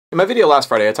In my video last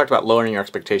Friday, I talked about lowering your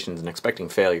expectations and expecting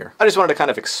failure. I just wanted to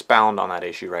kind of expound on that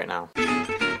issue right now.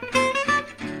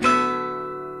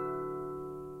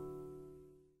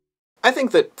 I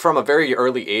think that from a very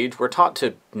early age, we're taught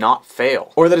to not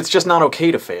fail, or that it's just not okay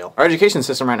to fail. Our education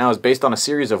system right now is based on a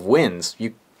series of wins.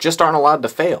 You just aren't allowed to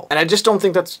fail. And I just don't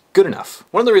think that's good enough.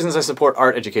 One of the reasons I support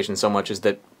art education so much is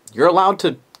that you're allowed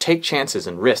to take chances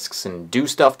and risks and do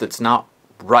stuff that's not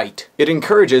right. It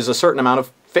encourages a certain amount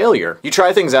of failure. You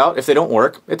try things out, if they don't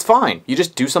work, it's fine. You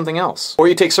just do something else. Or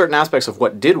you take certain aspects of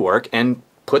what did work and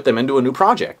put them into a new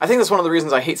project. I think that's one of the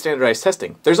reasons I hate standardized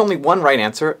testing. There's only one right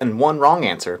answer and one wrong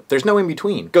answer. There's no in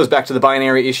between. It goes back to the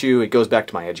binary issue, it goes back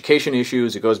to my education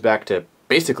issues, it goes back to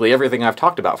basically everything I've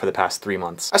talked about for the past 3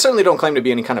 months. I certainly don't claim to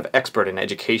be any kind of expert in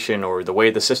education or the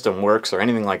way the system works or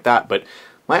anything like that, but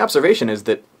my observation is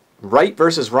that right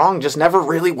versus wrong just never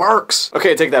really works.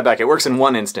 Okay, take that back. It works in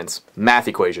one instance. Math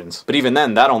equations. But even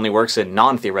then, that only works in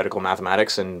non-theoretical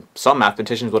mathematics, and some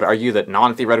mathematicians would argue that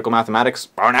non-theoretical mathematics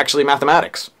aren't actually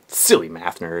mathematics. Silly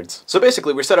math nerds. So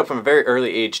basically, we're set up from a very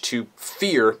early age to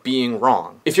fear being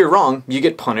wrong. If you're wrong, you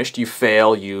get punished, you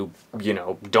fail, you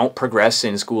don't progress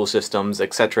in school systems,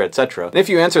 etc., etc. And if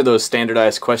you answer those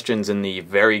standardized questions in the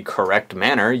very correct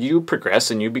manner, you progress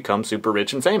and you become super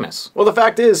rich and famous. Well, the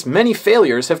fact is, many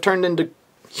failures have turned into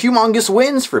humongous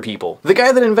wins for people. The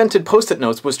guy that invented Post-it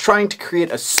notes was trying to create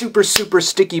a super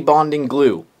sticky bonding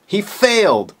glue. He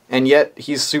failed, and yet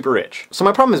he's super rich. So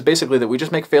my problem is basically that we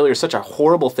just make failure such a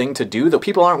horrible thing to do that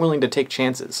people aren't willing to take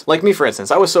chances. Like me, for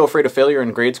instance, I was so afraid of failure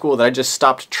in grade school that I just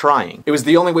stopped trying. It was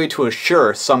the only way to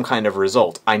assure some kind of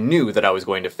result. I knew that I was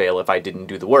going to fail if I didn't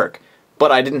do the work,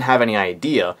 but I didn't have any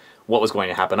idea what was going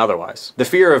to happen otherwise. The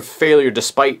fear of failure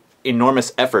despite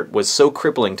enormous effort was so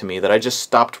crippling to me that I just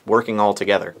stopped working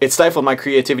altogether. It stifled my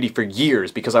creativity for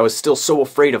years because I was still so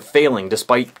afraid of failing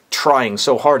despite trying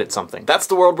so hard at something. That's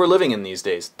the world we're living in these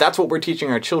days. That's what we're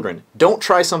teaching our children. Don't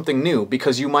try something new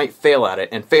because you might fail at it,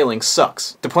 and failing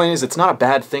sucks. The point is, it's not a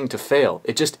bad thing to fail.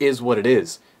 It just is what it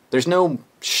is. There's no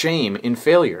shame in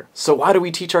failure. So why do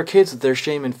we teach our kids that there's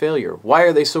shame in failure? Why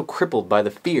are they so crippled by the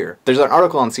fear? There's an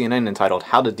article on CNN entitled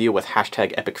 "How to Deal with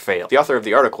 #EpicFail." The author of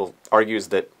the article argues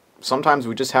that sometimes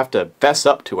we just have to fess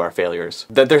up to our failures.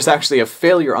 That there's actually a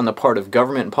failure on the part of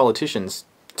government and politicians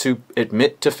to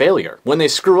admit to failure. When they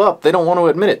screw up, they don't want to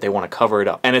admit it, they want to cover it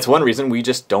up. And it's one reason we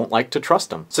just don't like to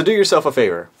trust them. So do yourself a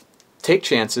favor. Take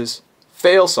chances,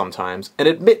 fail sometimes, and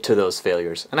admit to those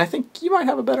failures. And I think you might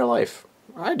have a better life.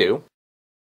 I do.